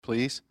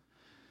please.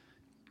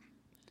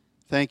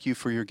 Thank you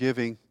for your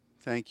giving.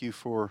 Thank you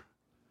for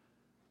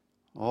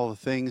all the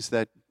things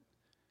that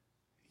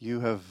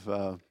you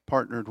have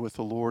partnered with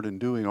the Lord in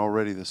doing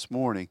already this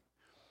morning.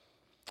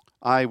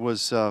 I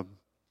was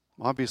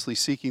obviously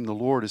seeking the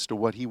Lord as to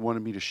what He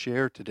wanted me to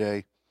share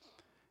today,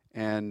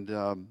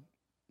 and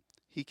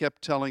He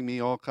kept telling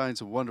me all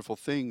kinds of wonderful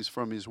things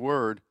from His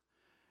Word,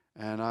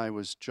 and I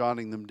was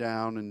jotting them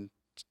down and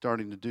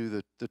starting to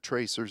do the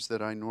tracers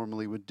that I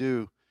normally would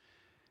do.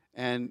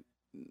 And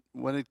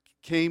when it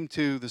came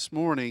to this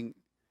morning,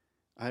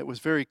 it was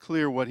very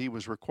clear what He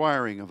was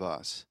requiring of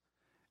us,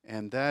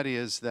 and that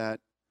is that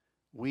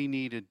we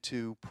needed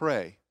to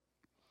pray.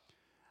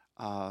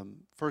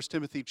 1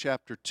 Timothy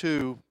chapter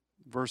 2,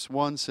 verse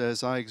 1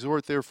 says, I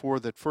exhort therefore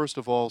that first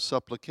of all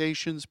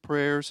supplications,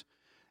 prayers,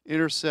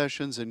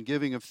 intercessions, and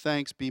giving of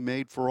thanks be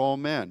made for all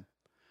men,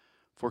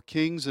 for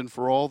kings and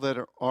for all that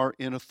are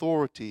in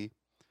authority,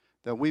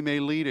 that we may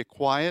lead a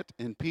quiet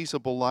and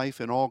peaceable life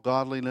in all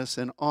godliness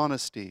and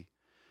honesty.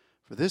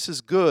 For this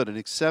is good and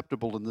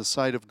acceptable in the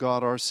sight of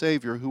God our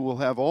Savior, who will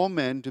have all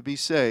men to be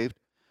saved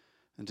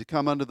and to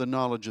come unto the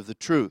knowledge of the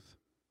truth.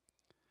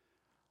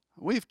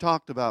 We've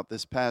talked about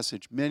this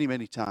passage many,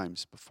 many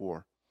times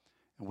before,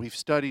 and we've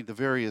studied the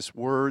various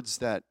words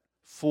that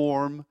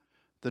form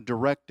the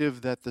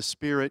directive that the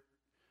Spirit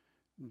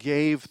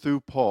gave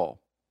through Paul.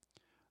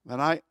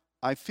 And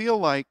I feel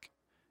like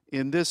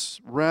in this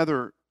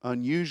rather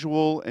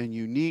unusual and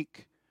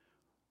unique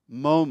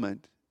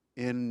moment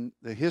in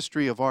the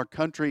history of our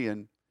country,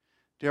 and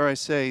dare I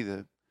say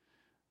the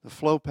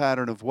flow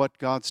pattern of what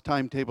God's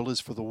timetable is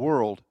for the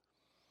world,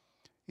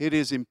 it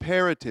is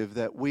imperative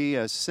that we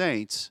as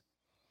saints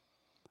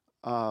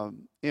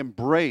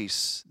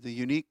embrace the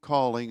unique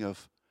calling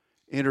of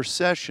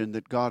intercession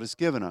that God has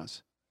given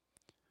us.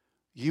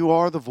 You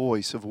are the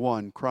voice of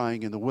one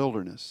crying in the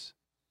wilderness,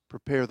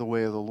 prepare the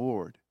way of the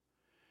Lord.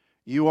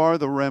 You are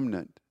the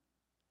remnant.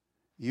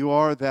 You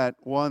are that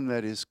one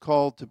that is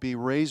called to be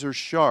razor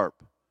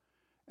sharp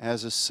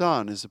as a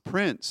son, as a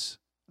prince,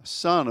 a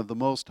son of the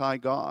Most High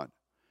God.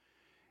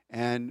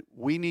 And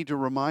we need to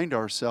remind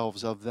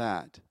ourselves of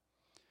that,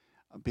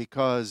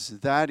 because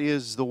that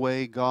is the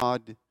way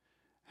God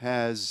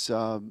has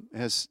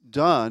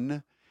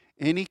done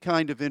any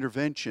kind of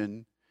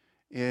intervention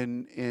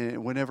in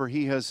whenever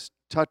He has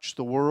touched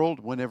the world,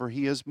 whenever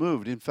He has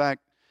moved. In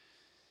fact,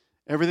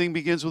 everything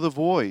begins with a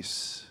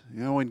voice.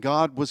 You know, when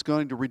God was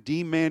going to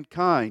redeem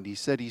mankind, He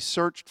said He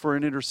searched for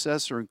an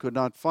intercessor and could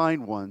not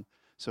find one.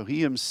 So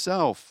He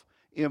Himself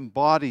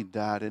embodied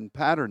that and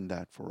patterned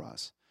that for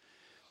us.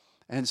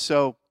 And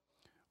so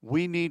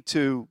we need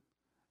to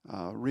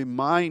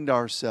remind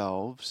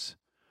ourselves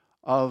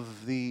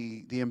of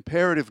the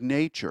imperative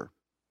nature,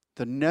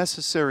 the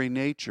necessary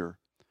nature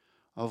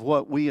of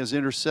what we as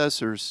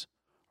intercessors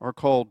are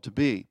called to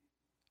be.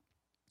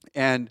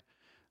 And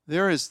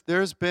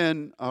there's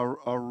been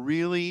a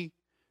really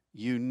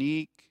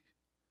unique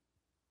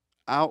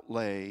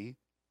outlay.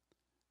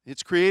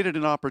 It's created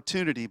an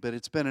opportunity, but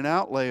it's been an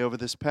outlay over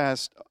this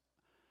past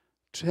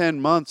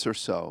 10 months or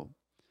so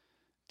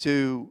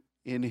to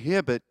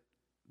inhibit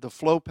the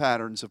flow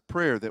patterns of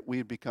prayer that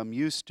we've become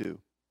used to.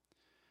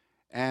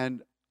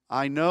 And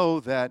I know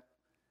that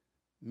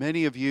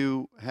many of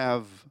you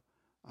have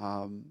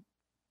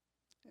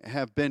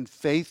been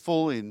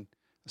faithful in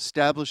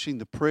establishing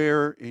the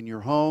prayer in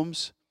your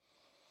homes.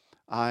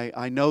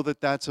 I know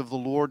that that's of the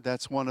Lord.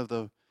 That's one of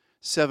the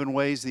 7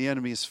 ways the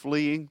enemy is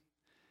fleeing.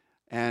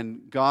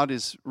 And God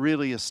is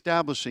really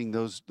establishing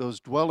those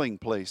dwelling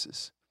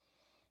places.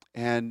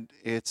 And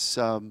it's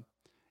a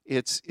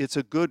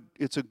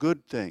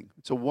good thing.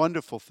 It's a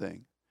wonderful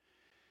thing.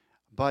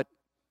 But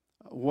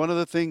one of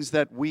the things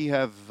that we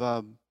have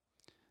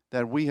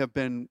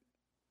been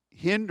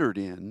hindered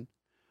in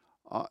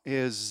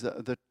is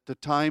the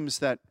times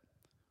that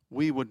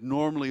we would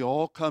normally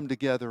all come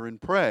together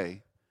and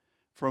pray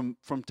from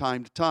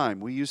time to time.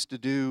 We used to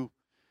do,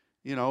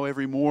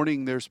 every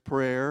morning there's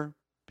prayer.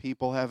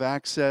 People have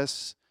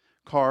access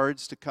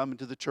cards to come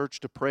into the church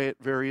to pray at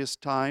various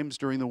times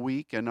during the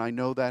week, and I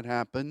know that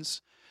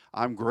happens.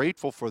 I'm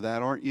grateful for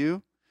that, aren't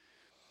you?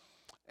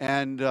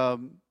 And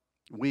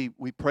we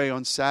pray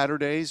on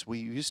Saturdays. We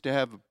used to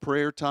have a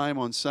prayer time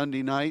on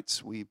Sunday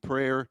nights. We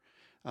pray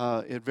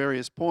at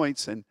various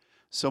points, and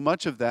so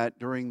much of that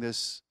during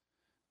this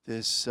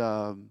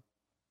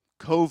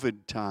COVID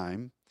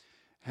time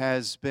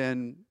has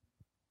been,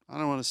 I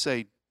don't want to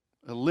say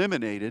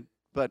eliminated,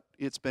 but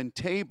it's been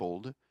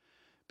tabled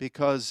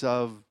because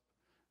of,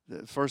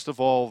 first of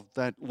all,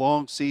 that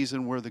long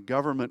season where the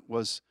government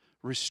was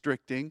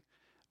restricting.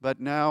 But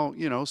now,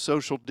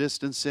 social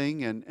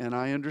distancing, and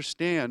I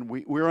understand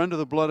we're under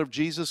the blood of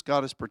Jesus.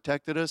 God has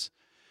protected us.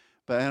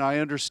 And I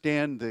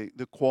understand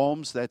the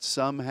qualms that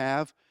some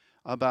have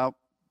about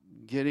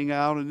getting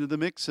out into the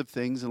mix of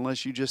things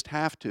unless you just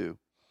have to.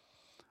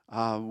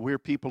 We're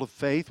people of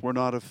faith. We're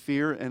not of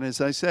fear. And as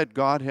I said,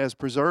 God has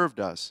preserved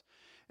us,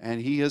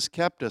 and He has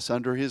kept us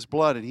under His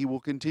blood, and He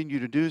will continue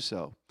to do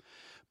so.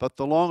 But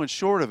the long and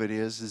short of it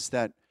is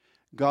that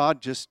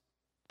God just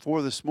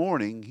for this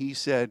morning, he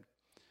said,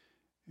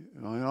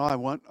 I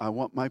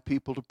want my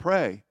people to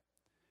pray.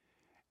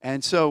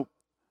 And so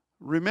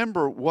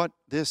remember what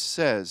this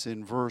says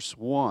in verse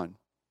 1.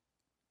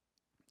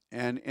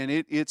 And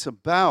it's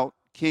about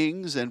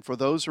kings and for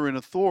those who are in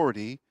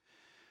authority,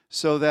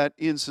 so that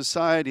in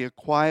society a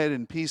quiet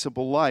and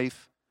peaceable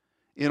life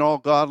in all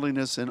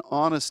godliness and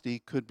honesty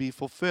could be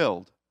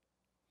fulfilled.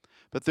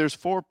 But there's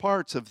 4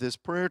 parts of this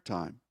prayer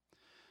time.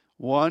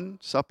 1,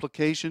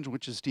 supplications,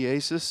 which is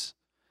diesis.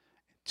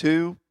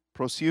 2,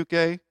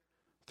 proseuche.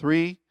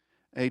 3,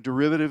 a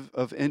derivative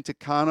of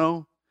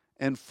entikano.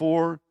 And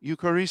 4,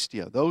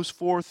 Eucharistia. Those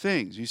 4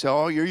 things. You say,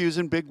 oh, you're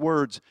using big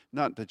words.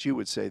 Not that you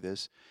would say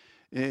this.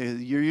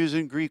 You're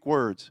using Greek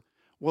words.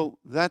 Well,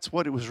 that's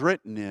what it was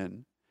written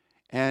in.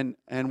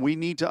 And we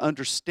need to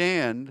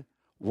understand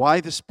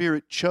why the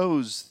Spirit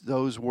chose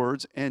those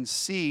words and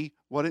see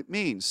what it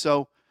means.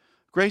 So,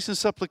 grace and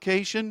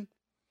supplication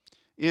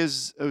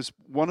is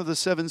one of the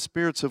 7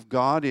 spirits of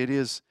God. It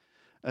is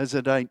as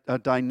a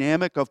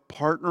dynamic of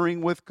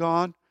partnering with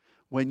God.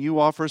 When you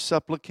offer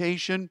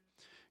supplication,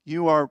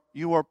 you are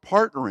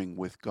partnering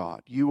with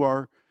God. You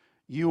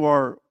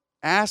are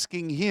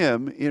asking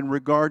Him in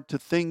regard to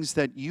things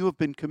that you have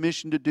been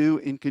commissioned to do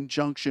in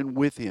conjunction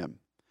with Him,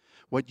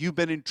 what you've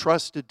been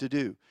entrusted to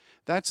do.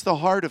 That's the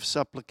heart of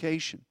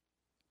supplication.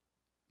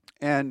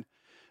 And,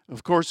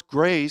 of course,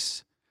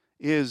 grace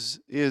is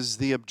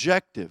the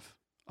objective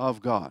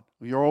of God.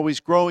 You're always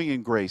growing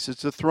in grace.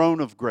 It's the throne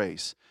of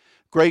grace.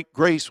 Great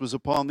grace was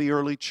upon the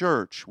early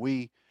church.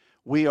 We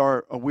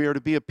are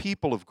to be a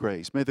people of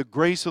grace. May the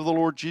grace of the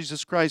Lord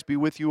Jesus Christ be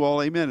with you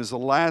all. Amen. Is the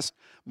last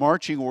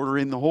marching order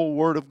in the whole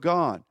Word of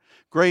God.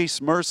 Grace,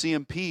 mercy,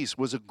 and peace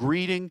was a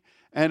greeting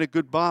and a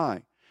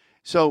goodbye.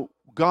 So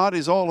God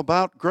is all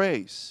about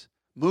grace,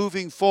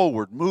 moving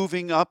forward,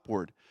 moving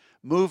upward,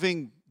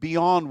 moving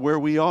beyond where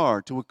we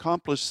are to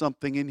accomplish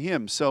something in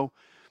Him. So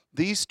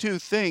these 2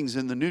 things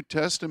in the New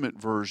Testament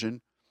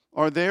version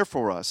are there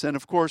for us. And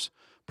of course,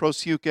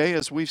 proseuche,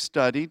 as we've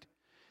studied,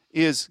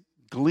 is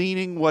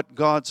gleaning what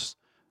God's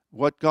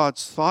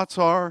thoughts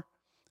are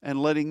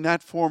and letting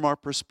that form our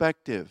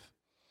perspective.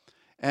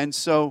 And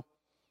so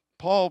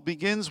Paul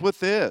begins with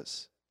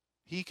this.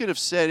 He could have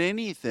said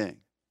anything,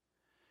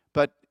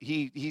 but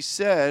he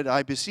said,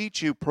 I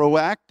beseech you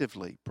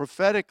proactively,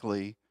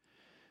 prophetically,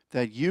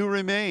 that you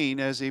remain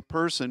as a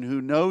person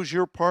who knows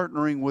you're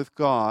partnering with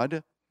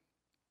God,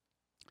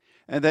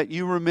 and that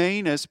you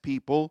remain as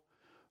people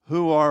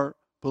who are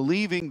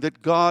believing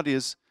that God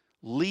is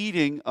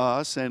leading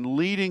us and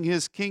leading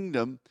His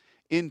kingdom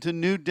into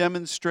new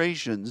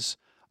demonstrations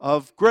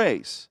of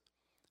grace.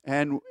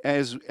 And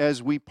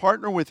as we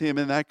partner with Him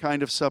in that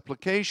kind of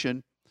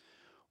supplication,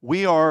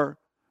 we are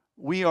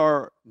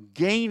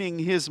gaining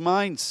His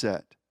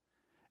mindset,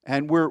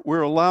 and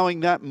we're allowing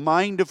that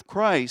mind of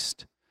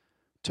Christ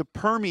to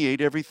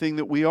permeate everything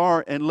that we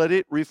are and let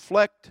it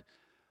reflect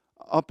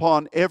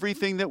upon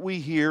everything that we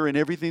hear and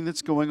everything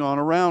that's going on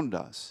around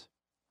us.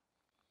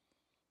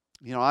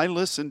 You know, I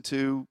listen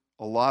to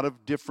a lot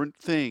of different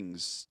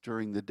things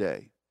during the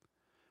day.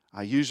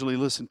 I usually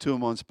listen to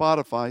them on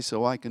Spotify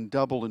so I can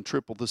double and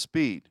triple the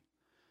speed.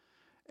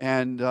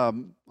 And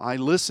I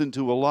listen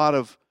to a lot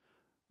of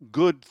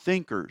good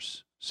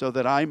thinkers so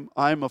that I'm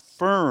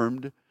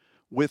affirmed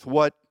with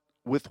what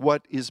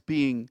is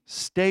being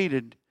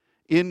stated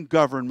in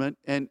government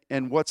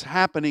and what's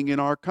happening in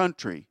our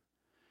country.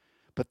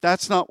 But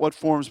that's not what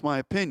forms my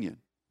opinion.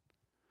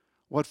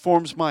 What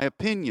forms my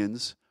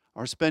opinions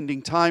are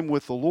spending time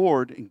with the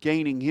Lord and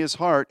gaining His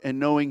heart and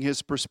knowing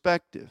His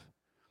perspective.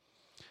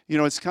 You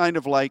know, it's kind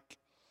of like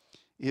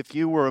if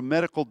you were a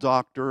medical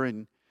doctor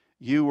and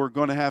you were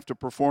going to have to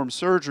perform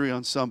surgery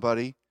on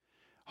somebody,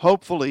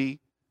 hopefully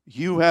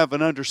you have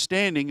an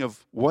understanding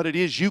of what it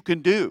is you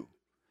can do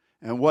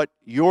and what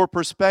your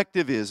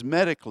perspective is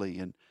medically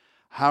and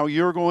how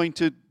you're going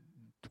to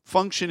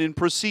function in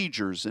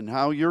procedures and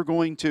how you're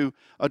going to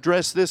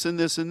address this and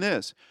this and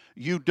this.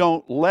 You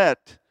don't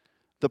let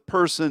the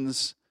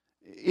person's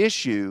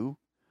issue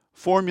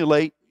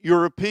formulate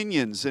your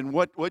opinions and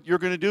what you're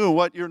going to do and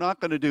what you're not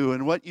going to do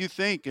and what you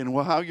think and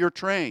how you're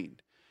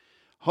trained.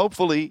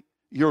 Hopefully,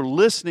 you're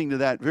listening to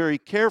that very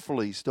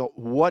carefully. So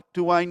what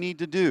do I need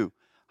to do?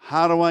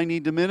 How do I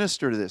need to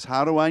minister to this?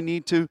 How do I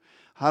need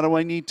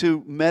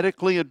to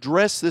medically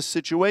address this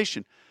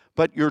situation?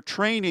 But your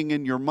training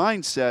and your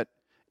mindset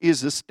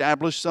is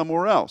established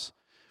somewhere else.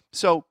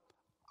 So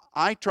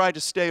I try to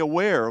stay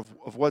aware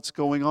of what's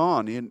going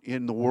on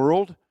in the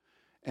world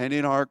and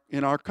in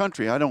our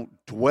country. I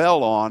don't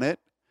dwell on it,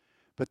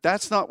 but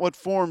that's not what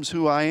forms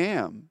who I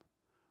am.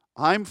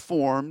 I'm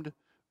formed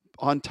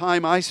on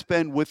time I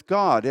spend with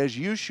God, as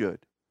you should.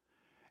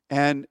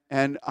 And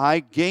I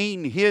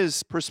gain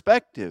His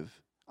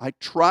perspective. I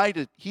try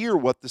to hear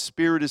what the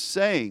Spirit is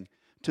saying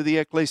to the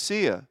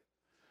ecclesia.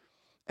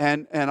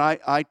 And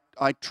I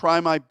try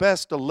my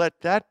best to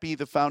let that be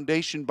the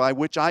foundation by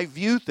which I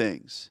view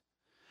things.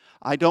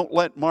 I don't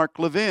let Mark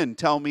Levin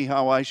tell me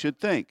how I should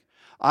think.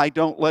 I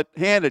don't let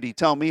Hannity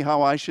tell me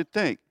how I should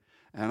think.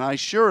 And I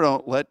sure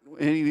don't let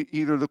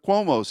either the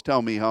Cuomos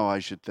tell me how I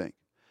should think.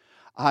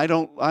 I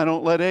don't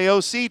let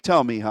AOC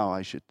tell me how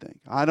I should think.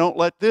 I don't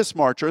let this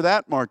march or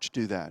that march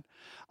do that.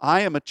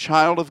 I am a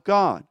child of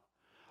God.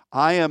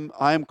 I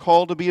am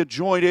called to be a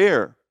joint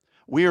heir.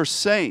 We are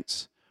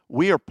saints.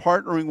 We are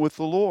partnering with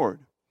the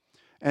Lord.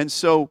 And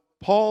so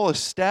Paul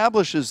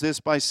establishes this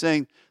by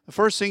saying the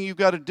first thing you've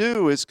got to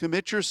do is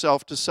commit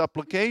yourself to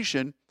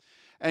supplication,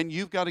 and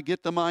you've got to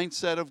get the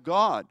mindset of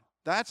God.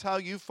 That's how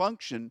you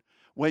function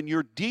when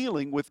you're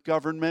dealing with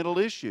governmental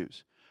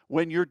issues,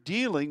 when you're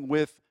dealing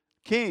with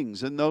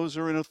kings and those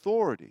who are in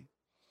authority.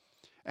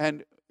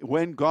 And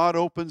when God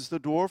opens the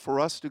door for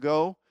us to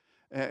go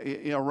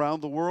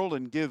around the world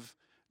and give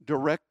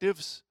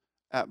directives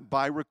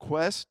by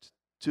request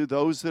to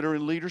those that are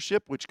in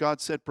leadership, which God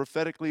said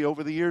prophetically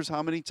over the years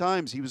how many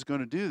times he was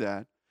going to do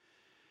that,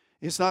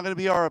 it's not going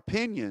to be our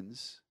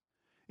opinions.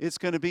 It's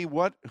going to be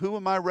who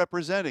am I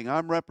representing?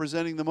 I'm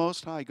representing the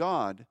Most High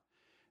God.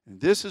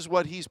 And this is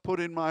what he's put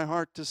in my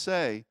heart to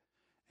say.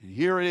 And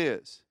here it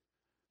is.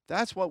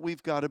 That's what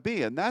we've got to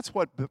be. And that's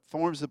what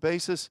forms the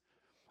basis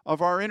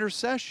of our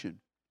intercession.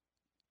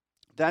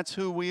 That's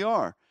who we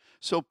are.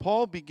 So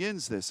Paul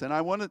begins this. And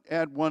I want to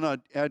add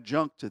one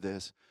adjunct to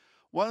this.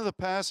 One of the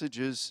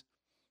passages,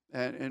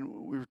 and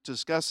we were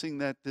discussing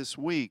that this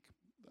week,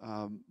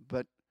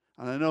 but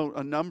I know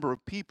a number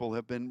of people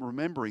have been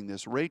remembering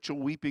this. Rachel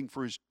weeping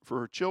for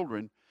her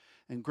children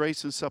and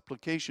grace and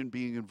supplication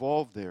being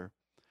involved there.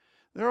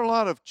 There are a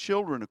lot of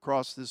children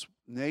across this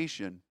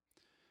nation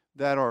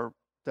that are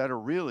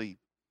really,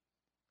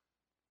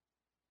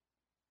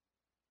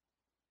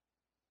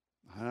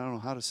 I don't know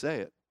how to say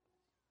it.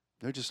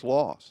 They're just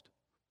lost.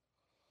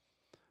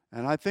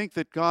 And I think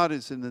that God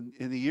is in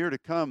the year to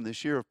come,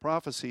 this year of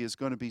prophecy, is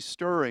going to be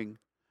stirring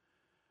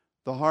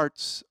the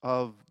hearts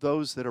of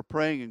those that are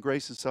praying in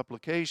grace and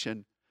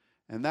supplication,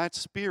 and that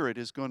spirit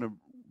is going to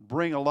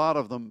bring a lot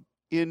of them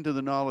into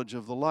the knowledge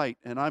of the light.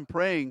 And I'm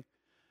praying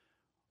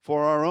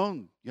for our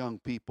own young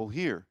people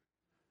here,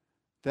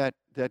 that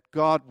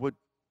God would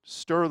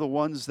stir the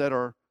ones that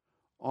are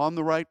on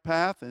the right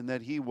path, and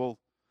that he will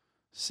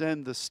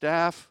send the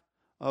staff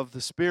of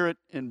the Spirit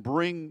and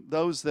bring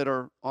those that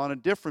are on a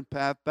different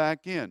path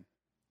back in.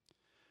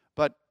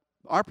 But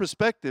our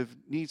perspective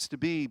needs to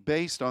be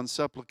based on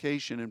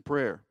supplication and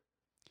prayer.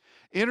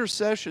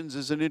 Intercessions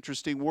is an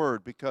interesting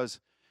word because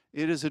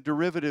it is a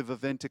derivative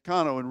of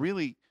entikano, and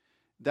really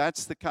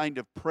that's the kind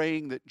of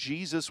praying that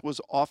Jesus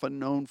was often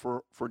known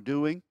for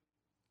doing.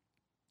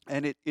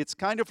 And it's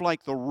kind of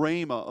like the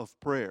rhema of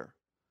prayer.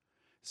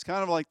 It's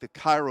kind of like the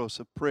kairos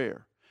of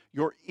prayer.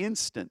 You're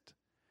instant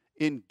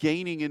in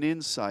gaining an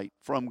insight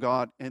from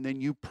God, and then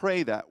you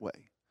pray that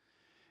way.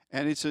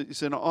 And it's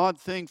an odd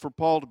thing for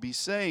Paul to be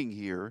saying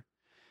here,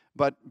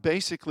 but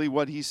basically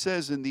what he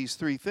says in these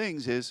three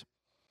things is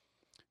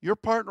you're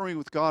partnering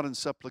with God in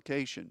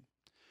supplication.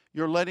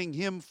 You're letting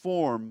him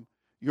form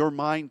your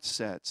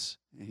mindsets,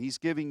 and he's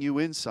giving you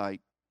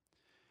insight.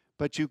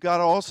 But you've got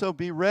to also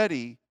be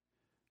ready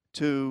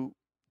to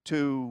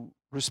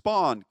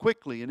respond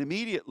quickly and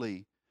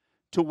immediately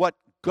to what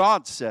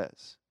God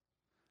says,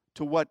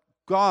 to what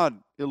God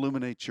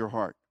illuminates your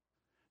heart.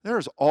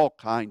 There's all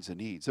kinds of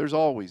needs. There's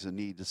always a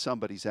need that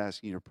somebody's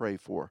asking you to pray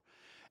for.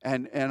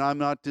 And I'm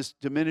not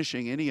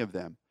diminishing any of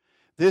them.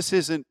 This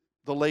isn't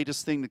the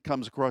latest thing that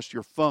comes across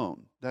your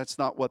phone. That's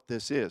not what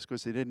this is,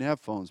 because they didn't have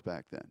phones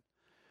back then.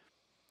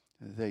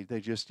 They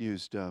just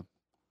used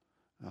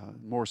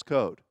Morse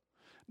code.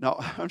 No,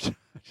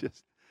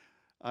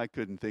 I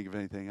couldn't think of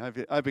anything.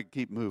 I could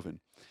keep moving.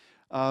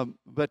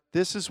 But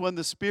this is when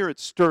the Spirit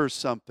stirs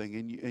something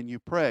and you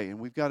pray, and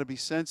we've got to be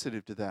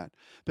sensitive to that.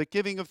 But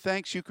giving of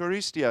thanks,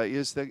 Eucharistia,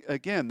 is,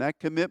 again, that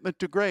commitment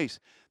to grace,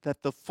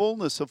 that the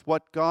fullness of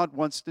what God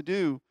wants to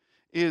do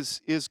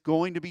is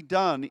going to be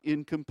done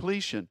in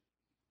completion.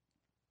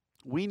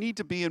 We need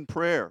to be in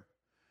prayer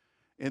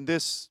in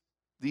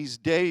these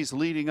days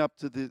leading up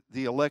to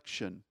the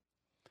election.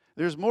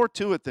 There's more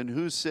to it than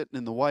who's sitting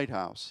in the White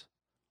House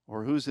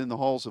or who's in the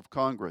halls of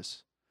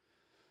Congress.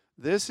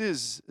 This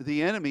is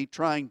the enemy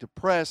trying to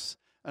press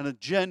an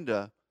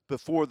agenda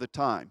before the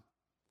time.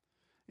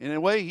 In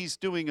a way, he's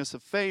doing us a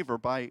favor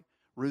by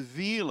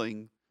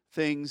revealing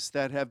things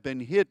that have been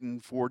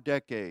hidden for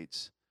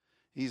decades.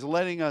 He's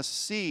letting us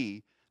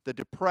see the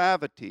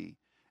depravity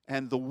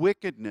and the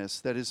wickedness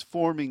that is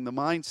forming the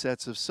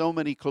mindsets of so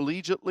many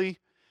collegiately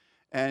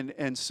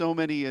and so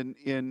many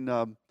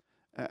in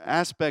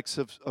aspects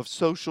of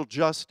social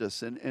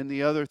justice and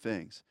the other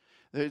things.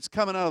 It's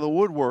coming out of the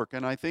woodwork,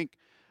 and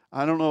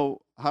I don't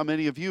know how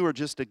many of you are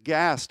just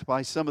aghast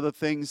by some of the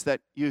things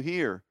that you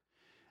hear.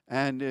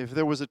 And if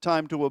there was a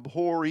time to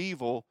abhor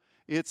evil,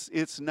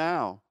 it's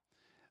now.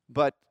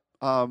 But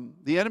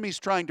the enemy's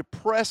trying to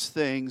press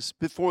things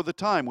before the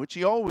time, which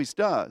he always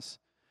does.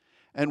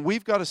 And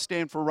we've got to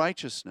stand for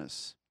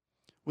righteousness.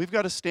 We've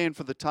got to stand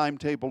for the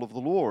timetable of the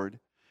Lord.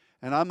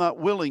 And I'm not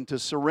willing to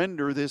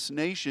surrender this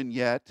nation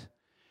yet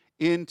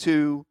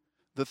into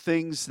the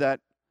things that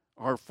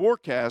are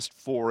forecast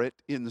for it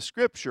in the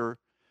Scripture,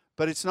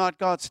 but it's not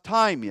God's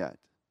time yet.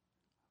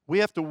 We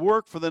have to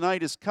work, for the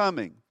night is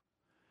coming.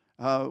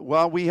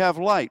 While we have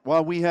light,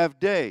 while we have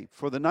day,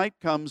 for the night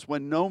comes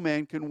when no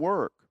man can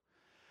work.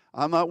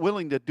 I'm not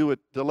willing to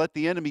let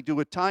the enemy do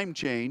a time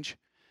change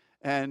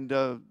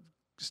and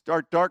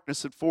start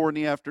darkness at 4 in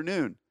the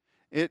afternoon.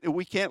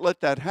 We can't let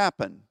that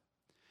happen.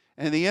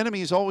 And the enemy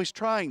is always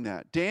trying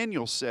that.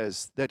 Daniel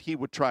says that he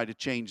would try to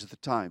change the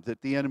time,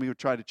 that the enemy would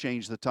try to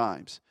change the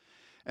times.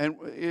 And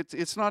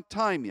it's not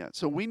time yet.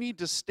 So we need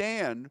to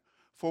stand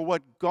for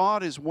what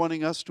God is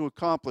wanting us to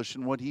accomplish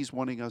and what he's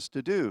wanting us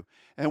to do.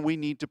 And we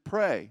need to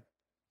pray.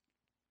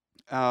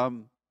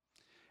 And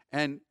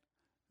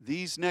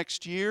these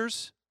next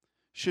years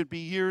should be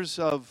years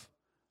of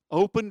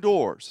open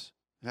doors.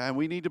 And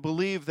we need to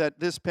believe that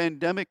this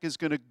pandemic is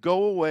going to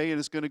go away, and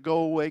it's going to go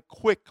away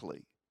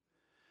quickly.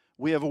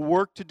 We have a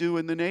work to do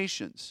in the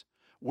nations.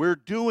 We're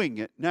doing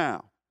it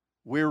now.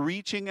 We're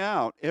reaching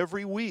out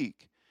every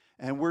week,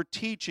 and we're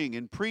teaching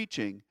and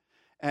preaching,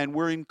 and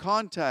we're in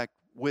contact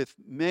with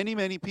many,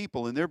 many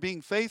people, and they're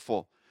being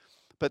faithful.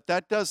 But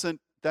that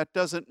doesn't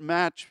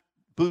match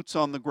boots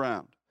on the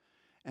ground.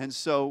 And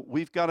so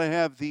we've got to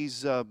have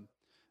these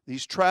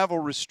travel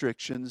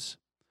restrictions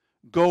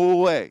go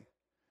away.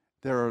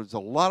 There is a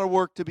lot of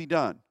work to be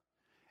done.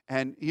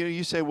 And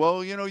you say,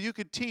 well, you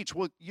could teach.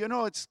 Well,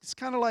 it's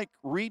kind of like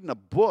reading a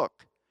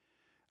book.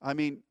 I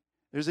mean,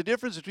 there's a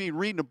difference between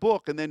reading a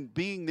book and then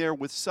being there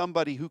with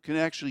somebody who can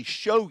actually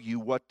show you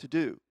what to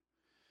do.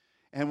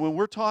 And when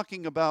we're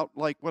talking about,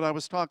 like what I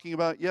was talking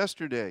about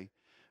yesterday,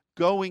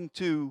 going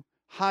to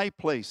high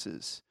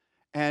places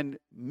and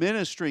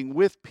ministering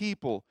with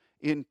people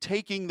in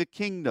taking the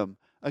kingdom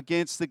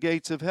against the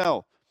gates of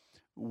hell,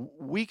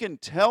 we can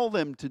tell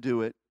them to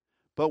do it,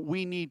 but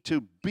we need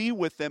to be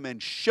with them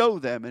and show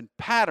them and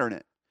pattern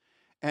it.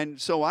 And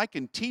so I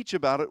can teach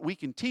about it, we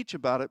can teach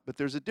about it, but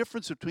there's a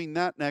difference between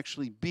that and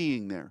actually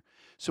being there.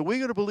 So we're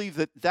going to believe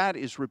that that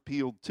is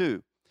repealed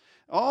too.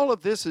 All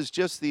of this is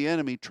just the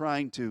enemy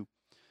trying to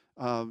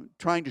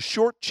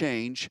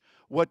shortchange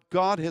what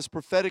God has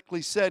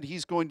prophetically said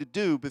he's going to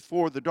do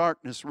before the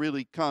darkness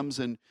really comes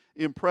and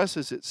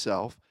impresses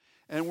itself.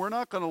 And we're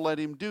not going to let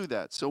him do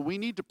that. So we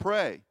need to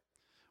pray.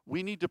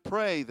 We need to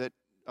pray that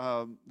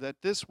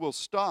this will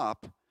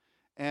stop,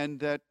 and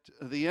that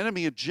the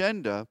enemy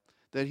agenda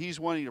that he's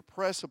wanting to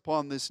press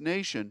upon this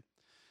nation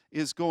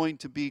is going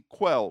to be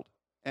quelled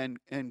and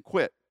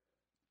quit.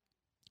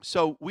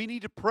 So we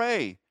need to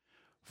pray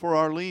for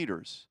our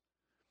leaders.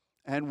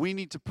 And we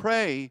need to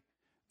pray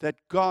that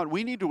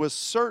we need to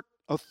assert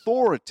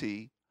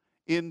authority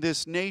in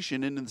this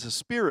nation and in the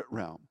spirit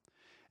realm.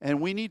 And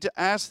we need to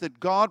ask that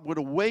God would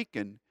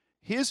awaken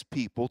his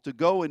people to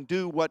go and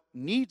do what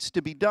needs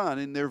to be done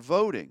in their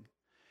voting.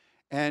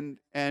 And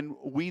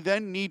we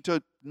then need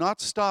to not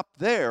stop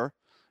there.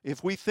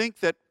 If we think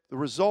that the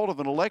result of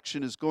an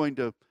election is going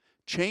to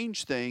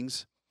change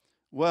things,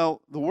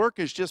 well, the work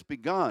has just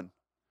begun.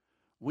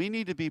 We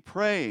need to be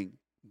praying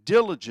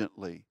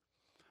diligently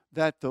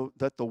that the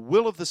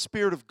will of the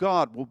Spirit of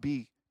God will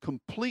be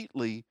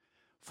completely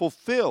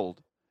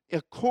fulfilled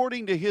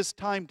according to his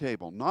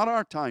timetable. Not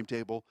our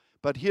timetable,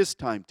 but his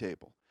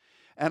timetable.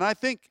 And I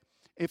think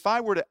if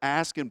I were to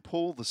ask and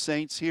poll the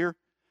saints here,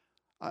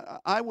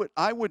 I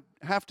would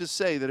have to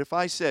say that if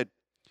I said,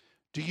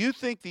 do you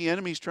think the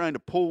enemy's trying to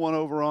pull one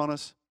over on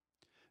us?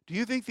 Do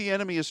you think the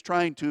enemy is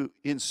trying to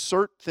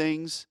insert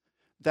things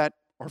that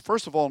are,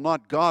 first of all,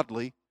 not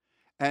godly,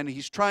 and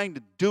he's trying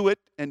to do it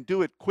and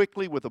do it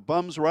quickly with a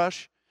bum's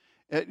rush?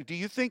 Do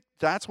you think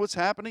that's what's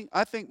happening?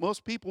 I think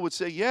most people would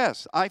say,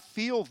 yes, I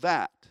feel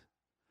that.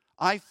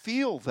 I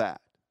feel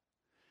that.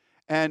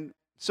 And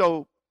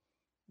so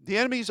the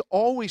enemy's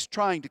always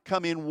trying to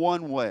come in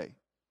one way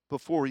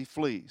before he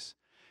flees.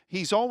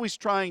 He's always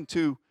trying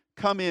to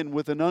come in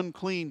with an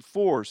unclean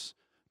force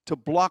to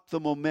block the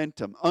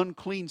momentum.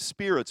 Unclean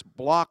spirits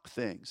block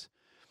things.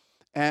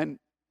 And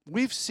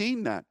we've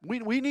seen that.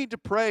 We need to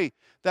pray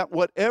that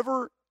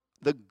whatever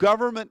the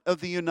government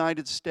of the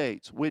United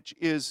States, which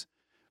is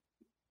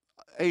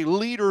a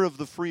leader of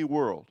the free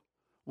world,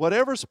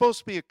 whatever's supposed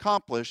to be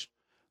accomplished,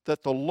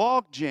 that the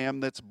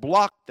logjam that's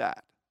blocked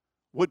that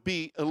would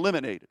be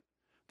eliminated.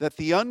 That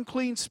the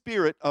unclean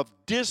spirit of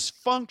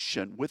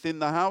dysfunction within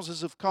the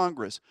houses of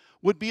Congress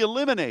would be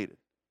eliminated.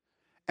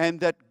 And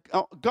that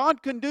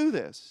God can do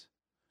this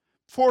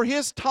for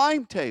his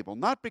timetable,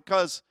 not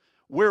because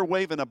we're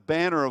waving a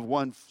banner of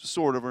one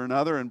sort or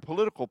another in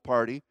political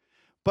party,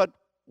 but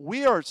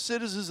we are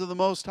citizens of the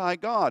Most High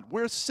God.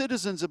 We're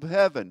citizens of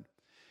heaven.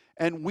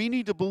 And we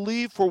need to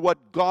believe for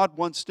what God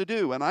wants to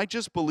do. And I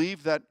just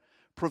believe that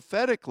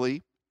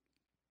prophetically,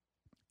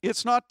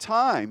 it's not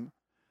time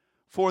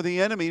for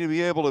the enemy to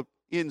be able to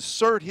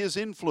insert his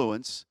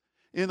influence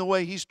in the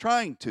way he's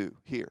trying to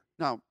here.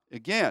 Now,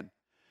 again,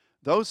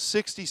 those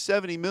 60,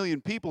 70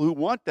 million people who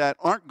want that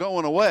aren't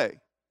going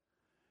away.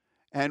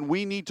 And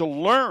we need to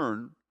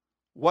learn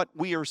what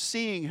we are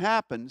seeing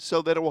happen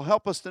so that it will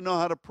help us to know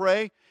how to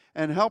pray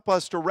and help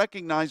us to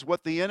recognize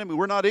what the enemy,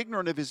 we're not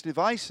ignorant of his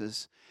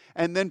devices,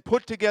 and then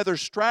put together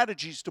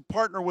strategies to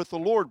partner with the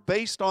Lord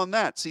based on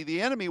that. See,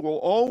 the enemy will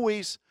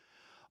always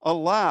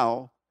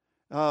allow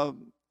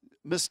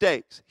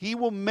mistakes. He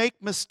will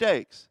make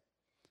mistakes.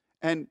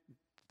 And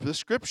the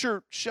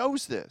Scripture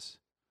shows this.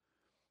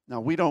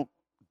 Now, we don't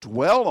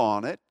dwell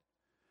on it,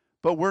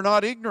 but we're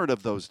not ignorant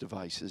of those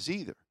devices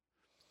either.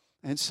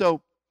 And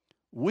so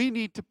we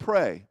need to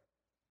pray.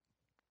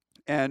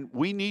 And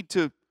we need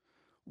to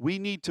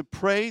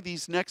pray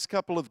these next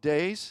couple of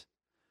days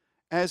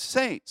as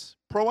saints,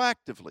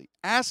 proactively,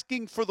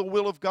 asking for the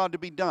will of God to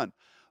be done,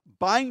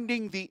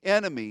 binding the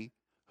enemy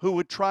who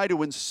would try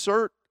to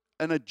insert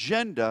an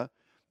agenda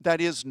that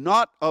is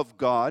not of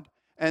God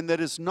and that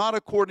is not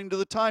according to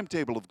the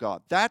timetable of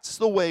God. That's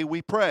the way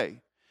we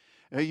pray.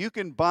 You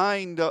can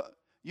bind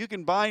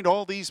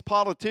all these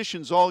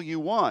politicians all you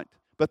want,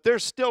 but they're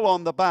still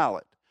on the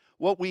ballot.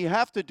 What we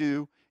have to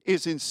do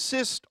is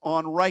insist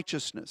on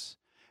righteousness.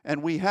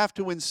 And we have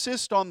to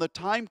insist on the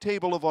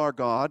timetable of our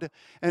God,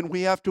 and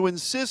we have to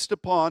insist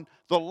upon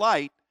the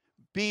light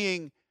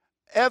being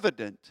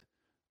evident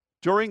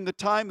during the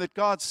time that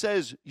God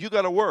says you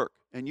got to work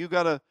and you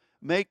got to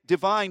make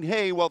divine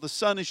hay while the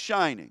sun is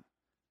shining.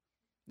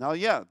 Now,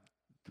 yeah,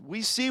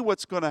 we see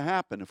what's going to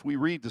happen if we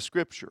read the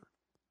Scripture.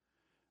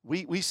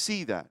 We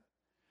see that.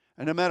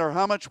 And no matter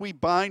how much we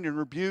bind and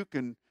rebuke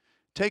and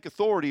take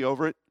authority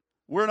over it,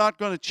 we're not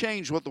going to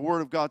change what the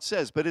Word of God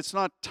says. But it's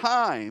not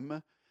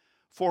time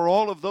for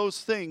all of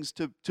those things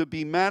to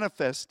be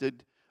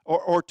manifested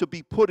or to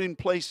be put in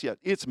place yet.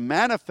 It's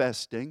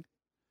manifesting.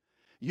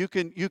 You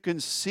can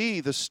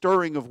see the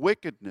stirring of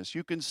wickedness.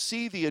 You can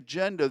see the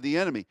agenda of the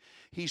enemy.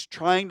 He's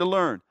trying to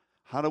learn,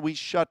 how do we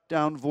shut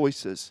down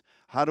voices?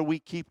 How do we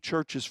keep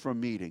churches from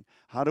meeting?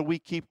 How do we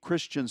keep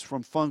Christians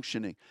from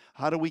functioning?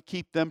 How do we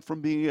keep them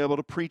from being able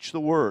to preach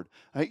the Word?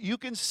 You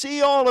can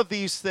see all of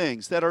these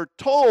things that are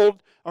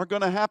told are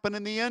going to happen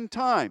in the end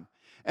time.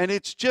 And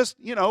it's just,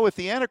 if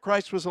the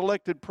Antichrist was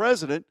elected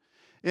president,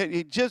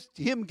 it just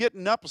him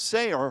getting up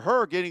or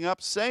her getting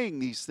up saying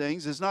these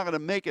things is not going to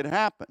make it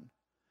happen.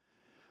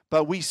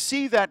 But we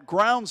see that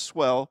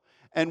groundswell,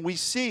 and we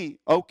see,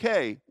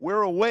 okay,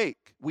 we're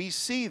awake. We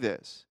see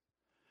this.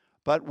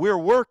 But we're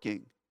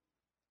working.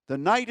 The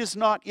night is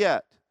not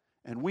yet.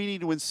 And we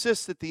need to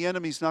insist that the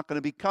enemy's not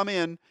going to come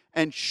in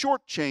and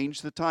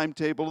shortchange the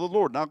timetable of the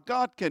Lord. Now,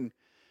 God can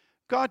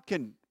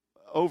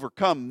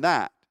overcome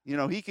that.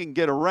 He can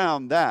get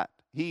around that.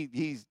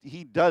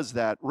 He does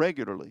that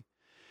regularly.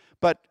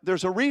 But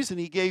there's a reason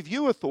He gave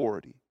you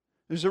authority.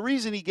 There's a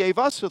reason He gave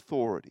us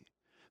authority.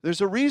 There's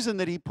a reason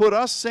that He put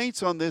us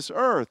saints on this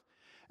earth.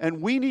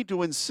 And we need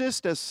to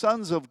insist as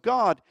sons of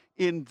God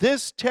in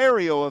this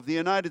terrio of the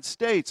United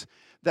States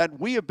that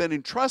we have been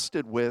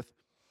entrusted with.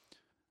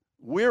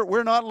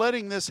 We're not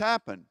letting this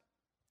happen.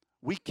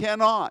 We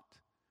cannot,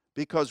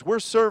 because we're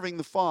serving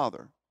the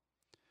Father.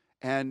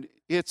 And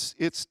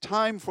it's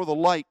time for the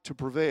light to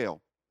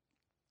prevail.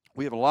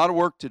 We have a lot of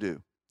work to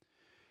do.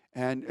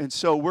 And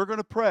so we're going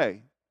to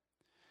pray.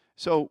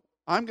 So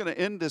I'm going to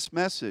end this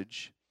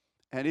message,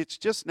 and it's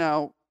just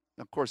now,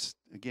 of course,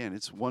 again,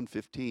 it's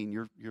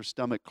 1:15. Your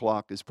stomach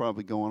clock is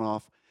probably going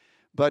off.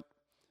 But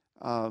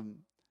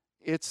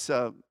it's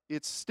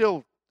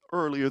still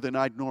earlier than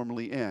I'd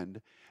normally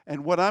end.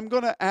 And what I'm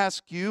going to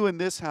ask you in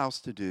this house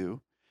to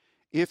do,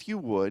 if you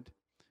would,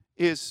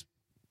 is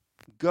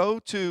go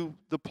to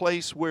the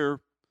place where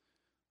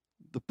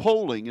the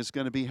polling is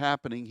going to be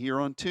happening here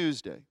on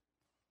Tuesday.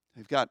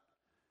 They've got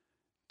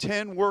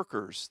 10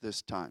 workers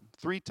this time,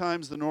 3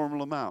 times the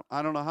normal amount.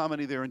 I don't know how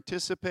many they're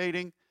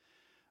anticipating.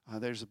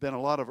 There's been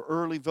a lot of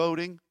early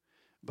voting,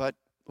 but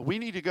we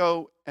need to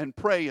go and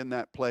pray in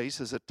that place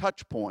as a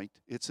touch point.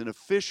 It's an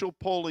official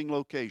polling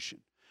location.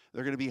 There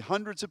are going to be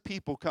hundreds of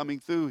people coming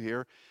through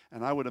here,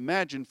 and I would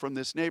imagine from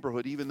this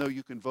neighborhood, even though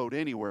you can vote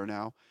anywhere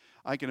now,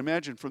 I can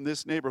imagine from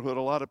this neighborhood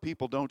a lot of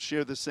people don't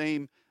share the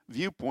same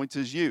viewpoints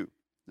as you.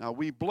 Now,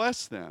 we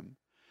bless them,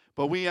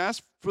 but we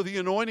ask for the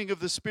anointing of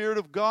the Spirit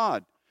of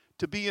God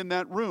to be in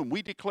that room.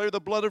 We declare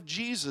the blood of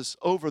Jesus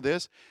over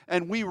this,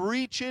 and we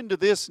reach into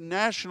this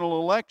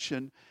national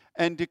election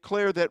and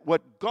declare that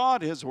what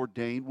God has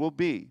ordained will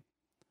be.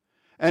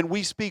 And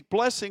we speak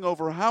blessing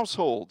over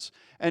households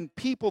and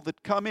people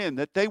that come in,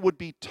 that they would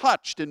be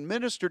touched and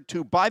ministered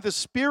to by the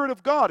Spirit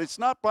of God. It's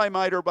not by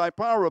might or by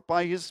power, but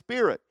by His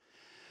Spirit.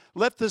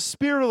 Let the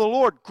Spirit of the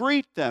Lord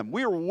greet them.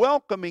 We're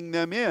welcoming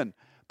them in,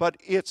 but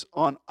it's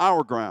on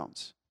our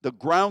grounds, the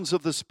grounds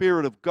of the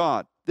Spirit of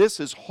God. This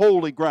is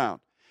holy ground.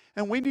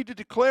 And we need to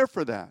declare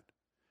for that.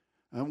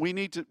 And we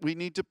need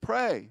to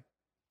pray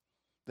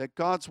that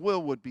God's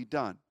will would be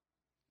done.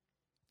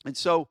 And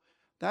so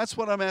that's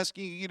what I'm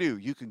asking you to do.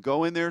 You can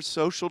go in there,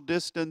 social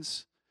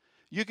distance.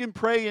 You can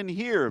pray in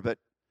here, but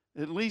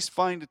at least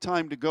find a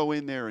time to go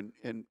in there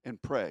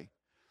and pray.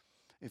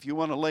 If you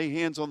want to lay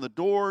hands on the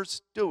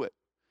doors, do it.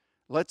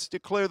 Let's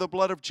declare the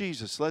blood of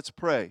Jesus. Let's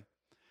pray.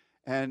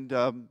 And,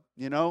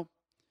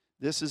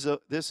 this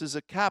is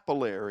a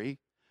capillary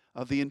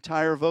of the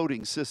entire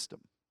voting system.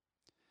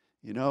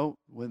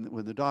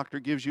 When the doctor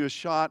gives you a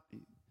shot,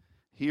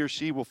 he or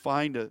she will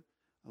find a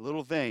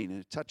little vein,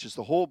 and it touches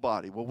the whole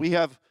body. Well, we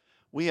have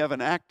We have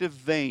an active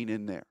vein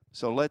in there.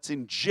 So let's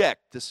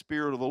inject the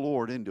Spirit of the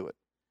Lord into it.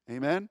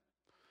 Amen?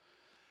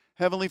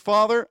 Heavenly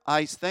Father,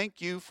 I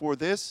thank you for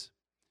this.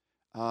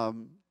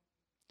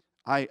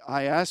 I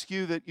ask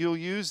you that you'll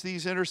use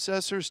these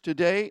intercessors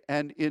today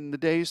and in the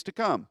days to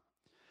come.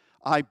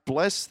 I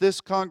bless this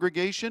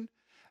congregation,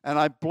 and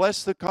I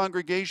bless the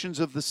congregations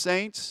of the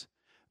saints.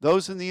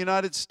 Those in the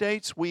United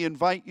States, we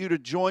invite you to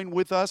join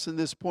with us in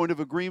this point of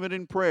agreement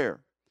in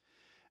prayer.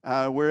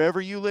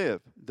 Wherever you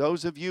live,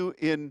 those of you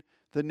in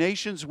the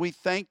nations, we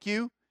thank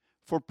you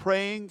for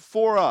praying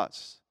for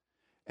us.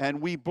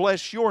 And we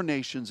bless your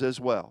nations as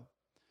well.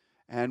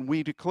 And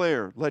we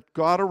declare, let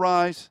God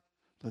arise,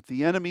 let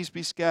the enemies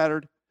be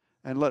scattered,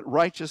 and let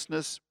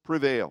righteousness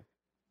prevail.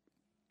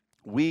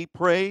 We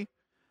pray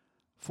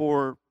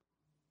for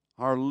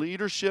our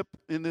leadership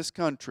in this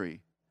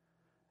country,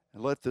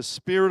 and let the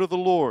Spirit of the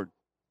Lord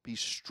be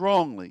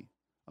strongly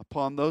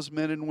upon those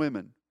men and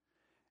women,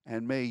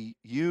 and may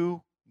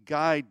you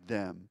guide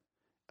them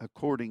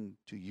according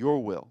to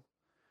your will.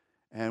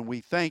 And we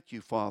thank you,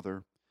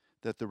 Father,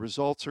 that the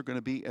results are going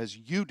to be as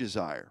you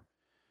desire.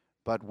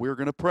 But we're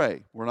going to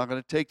pray. We're not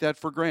going to take that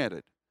for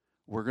granted.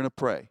 We're going to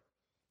pray.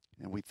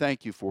 And we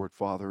thank you for it,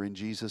 Father, in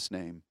Jesus'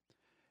 name.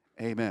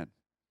 Amen.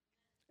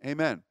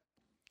 Amen.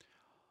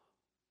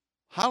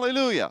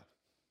 Hallelujah.